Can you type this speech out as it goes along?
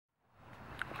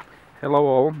Hello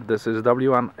all, this is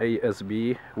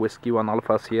W1ASB Whiskey 1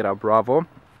 Alpha Sierra Bravo.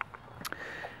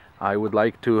 I would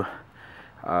like to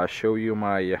show you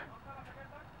my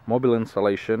mobile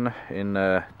installation in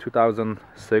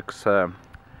 2006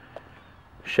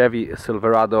 Chevy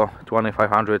Silverado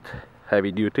 2500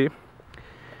 heavy duty.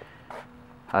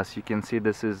 As you can see,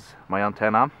 this is my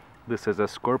antenna. This is a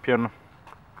Scorpion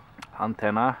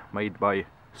antenna made by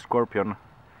Scorpion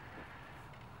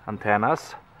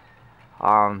Antennas.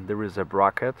 There is a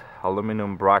bracket,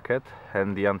 aluminum bracket,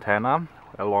 and the antenna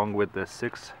along with the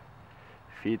 6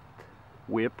 feet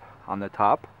whip on the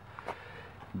top.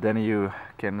 Then you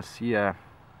can see a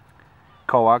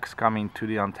coax coming to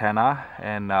the antenna,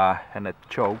 and it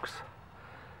chokes.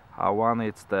 One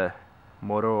it's the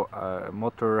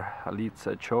motor leads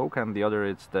choke, and the other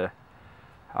it's the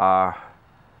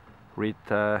reed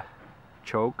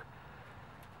choke.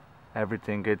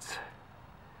 Everything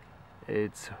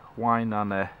it's wind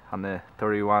on a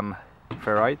 31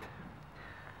 ferrite,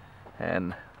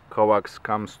 and coax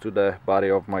comes to the body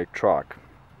of my truck.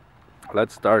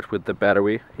 Let's start with the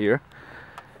battery here,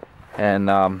 and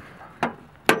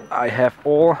I have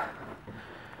all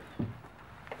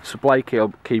supply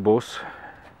cables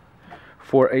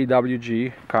for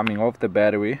AWG coming off the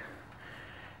battery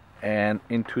and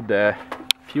into the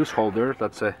fuse holder.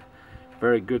 That's a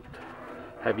very good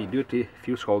heavy duty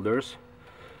fuse holders.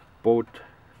 Both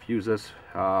fuses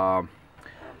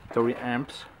 30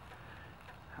 amps,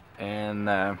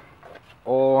 and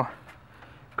all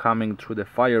coming through the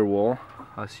firewall,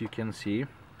 as you can see,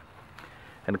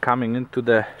 and coming into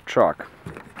the truck.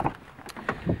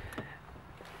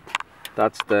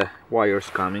 That's the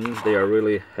wires coming. They are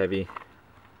really heavy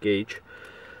gauge.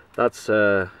 That's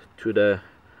to the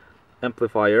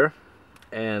amplifier,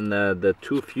 and the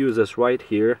 2 fuses right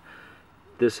here,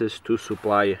 this is to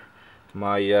supply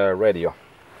my radio.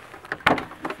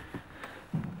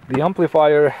 The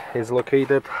amplifier is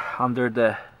located under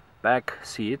the back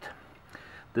seat.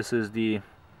 This is the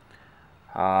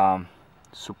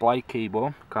supply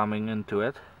cable coming into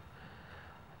it,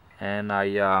 and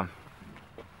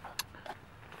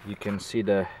you can see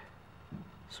the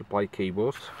supply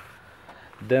cables.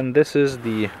 Then this is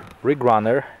the rig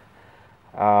runner.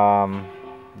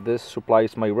 This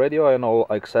supplies my radio and all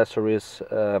accessories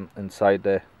inside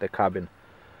the cabin.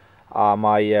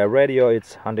 My radio,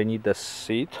 it's underneath the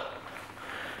seat.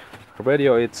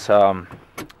 Radio, it's a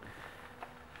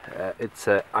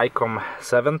ICOM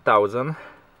 7000.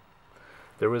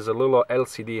 There is a little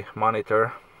LCD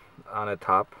monitor on the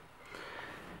top.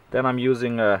 Then I'm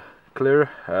using a clear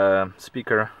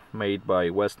speaker made by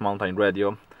West Mountain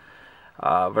Radio.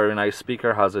 Very nice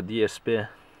speaker, has a DSP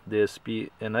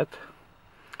in it.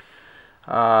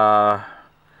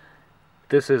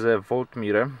 This is a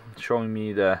voltmeter showing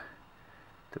me the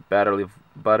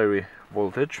battery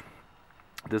voltage.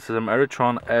 This is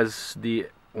Ameritron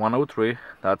SD103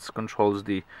 that controls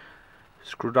the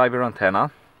screwdriver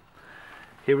antenna.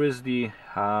 Here is the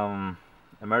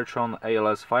Ameritron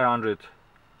ALS-500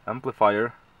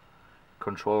 amplifier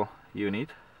control unit,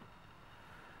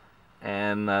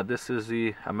 and this is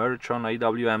the Ameritron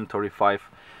AWM35.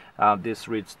 This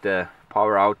reads the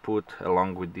power output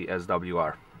along with the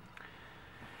SWR.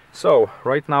 So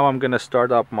right now I'm gonna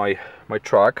start up my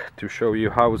truck to show you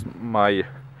how's my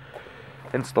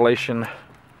installation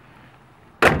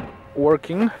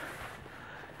working,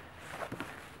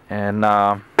 and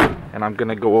I'm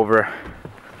gonna go over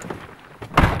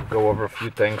a few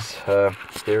things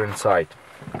here inside.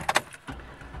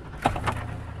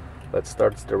 Let's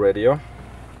start the radio.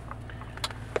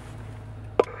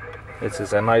 This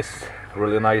is a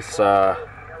really nice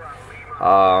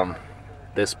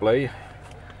display,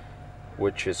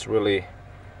 which is really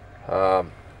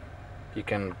you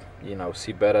can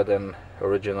see better than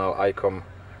original ICOM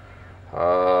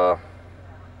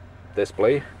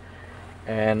display.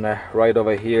 And right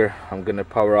over here I'm gonna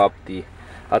power up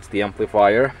that's the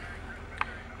amplifier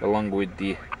along with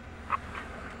the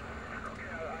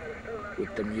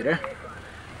meter,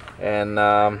 and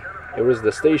here is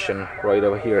the station right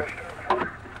over here.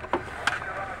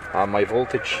 My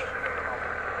voltage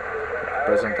at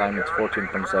present time it's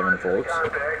 14.7 volts,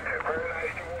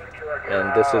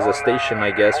 and this is a station,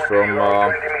 I guess, from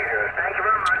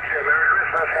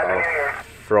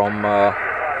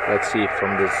let's see,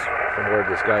 from where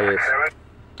this guy is.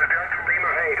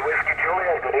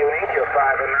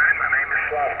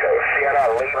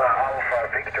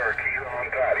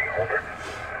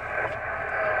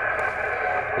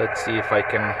 Let's see if I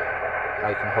can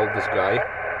hold this guy.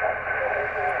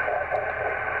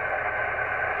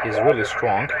 He's really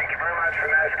strong. Thank you very much for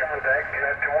nice contact.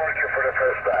 Glad to work you for the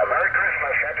first time. Merry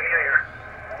Christmas. Happy New Year.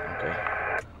 Okay.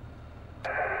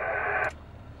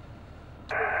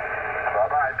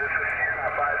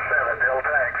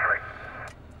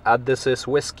 This is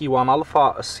Whiskey 1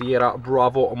 Alpha Sierra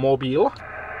Bravo Mobile.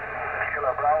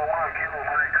 Sierra Bravo 1, Kilo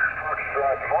Mike,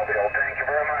 Mobile. Thank you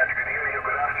very much. Good evening,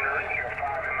 good afternoon. You're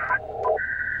 5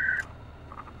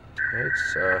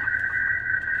 It's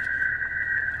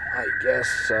I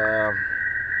guess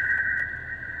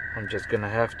I'm just gonna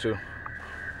have to,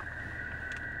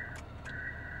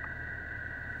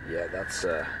 yeah, that's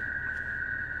I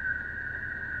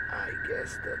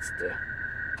guess that's the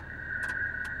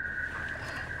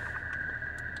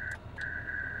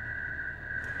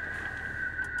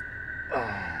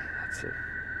that's a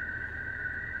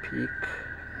peak,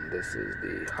 and this is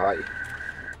the high.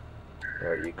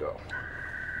 There you go.